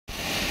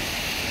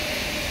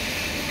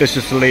This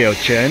is Leo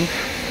Chen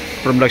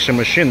from Lexson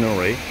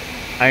Machinery,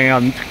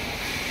 and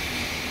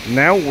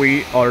now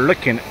we are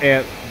looking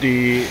at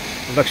the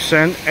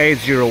Lexson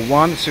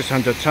 801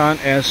 600-ton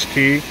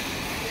ST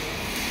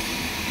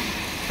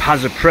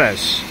Puzzle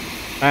Press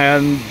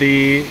and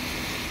the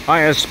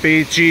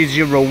ISB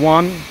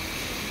G01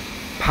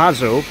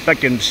 puzzle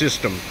backing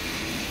system.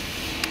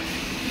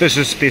 This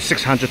is the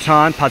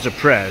 600-ton puzzle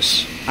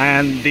press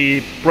and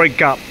the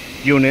breakup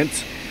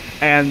unit,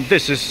 and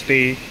this is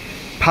the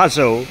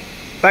puzzle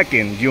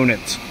backing unit.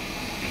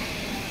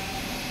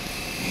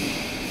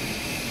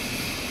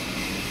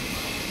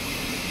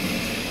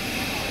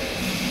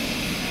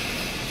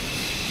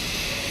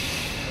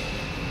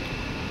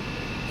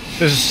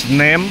 This is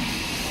name.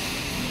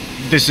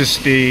 This is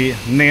the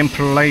name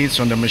plate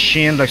on the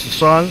machine,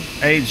 Lexson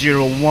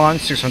 801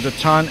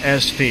 600-ton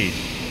ST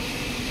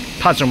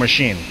puzzle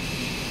machine.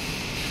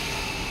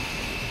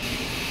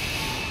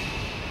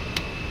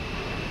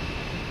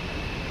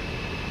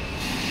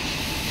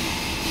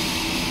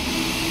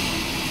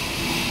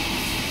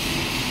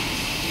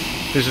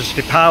 This is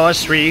the power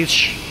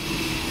switch.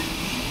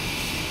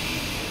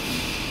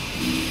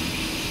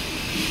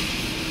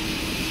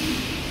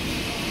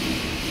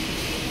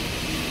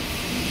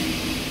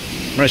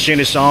 Machine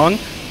is on.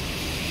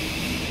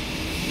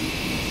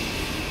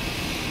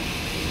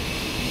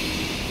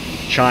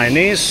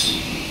 Chinese,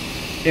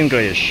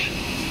 English.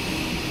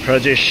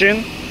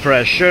 Position,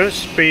 pressure,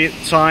 speed,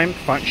 time,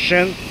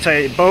 function,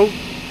 table,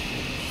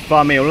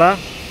 formula,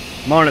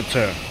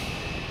 monitor.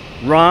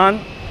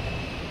 Run,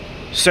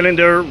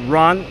 cylinder,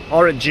 run,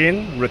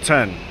 origin,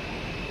 return.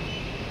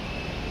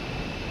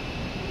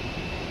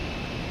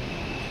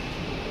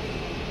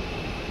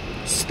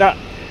 Start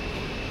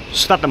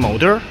the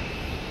motor.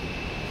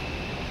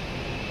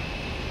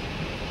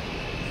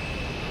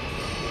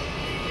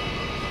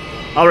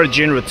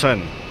 Origin,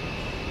 return.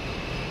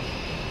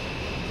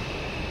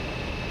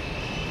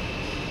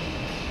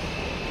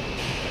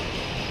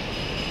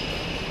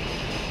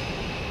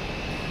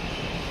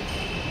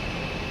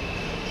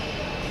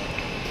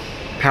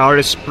 Power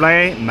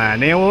display,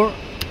 manual,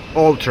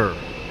 alter,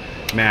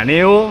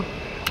 manual,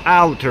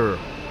 outer.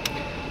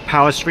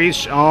 Power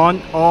switch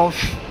on, off,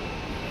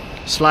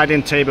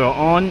 sliding table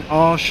on,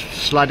 off,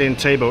 sliding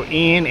table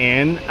in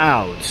and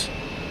out.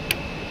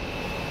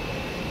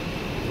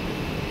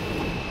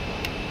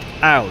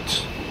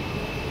 Out.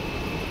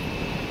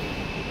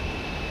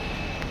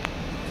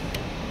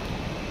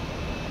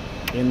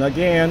 In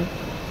again.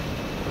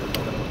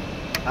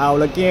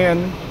 Out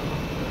again.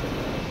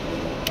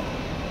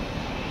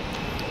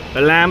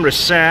 Alarm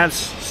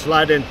resets.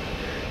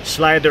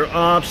 Slider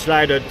up,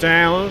 slider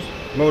down.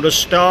 Motor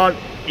start.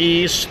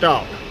 E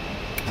stop.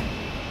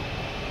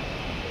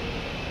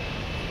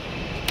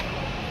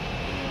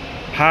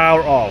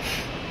 Power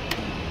off.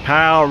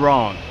 Power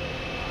on.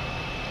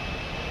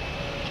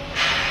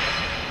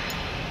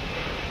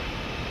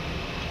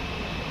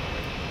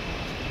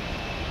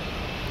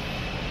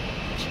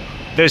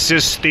 This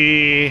is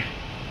the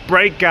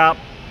breakup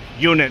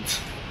unit.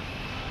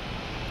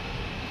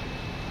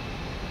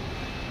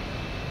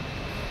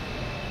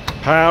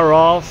 Power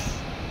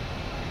off,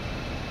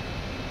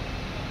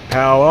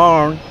 power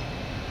on.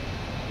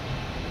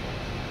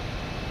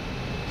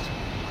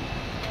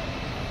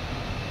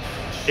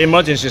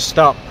 Emergency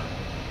stop.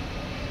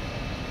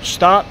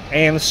 Start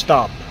and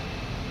stop.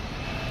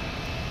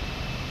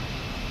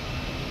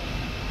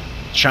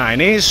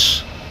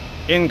 Chinese,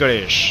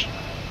 English.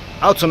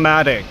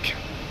 Automatic.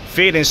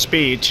 Feeding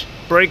speed,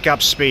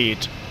 breakup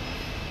speed.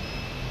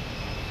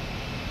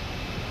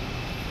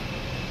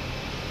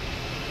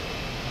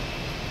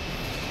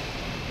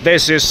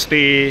 This is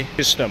the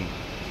system.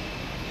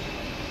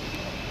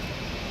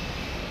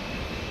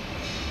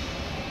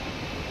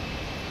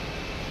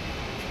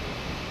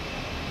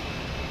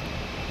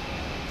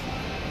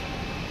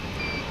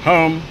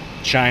 Home,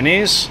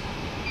 Chinese,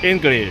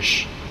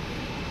 English.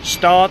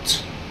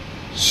 Start,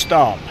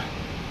 stop.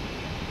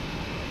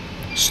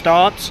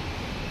 Start.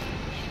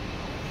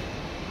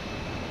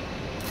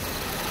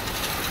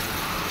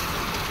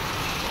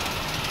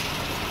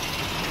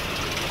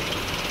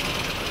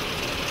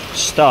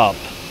 Stop.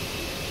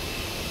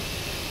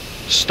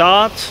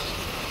 Start.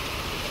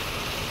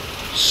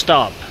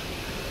 Stop.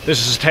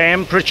 This is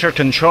temperature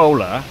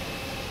controller.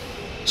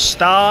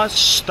 Start,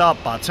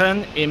 stop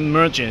button,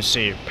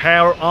 emergency.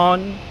 Power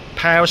on,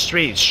 power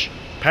switch.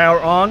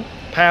 Power on,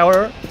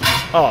 power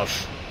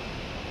off.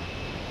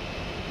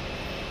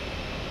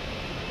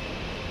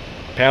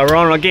 Power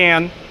on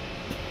again.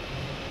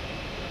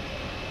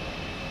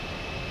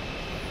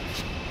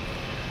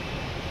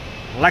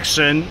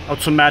 Lexson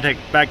automatic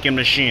vacuum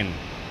machine.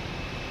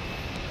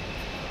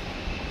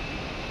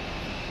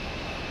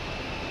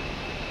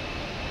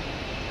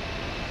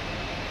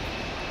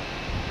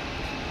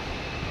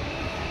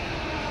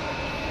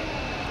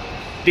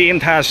 The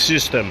entire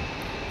system.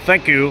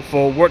 Thank you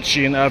for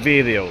watching our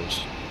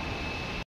videos.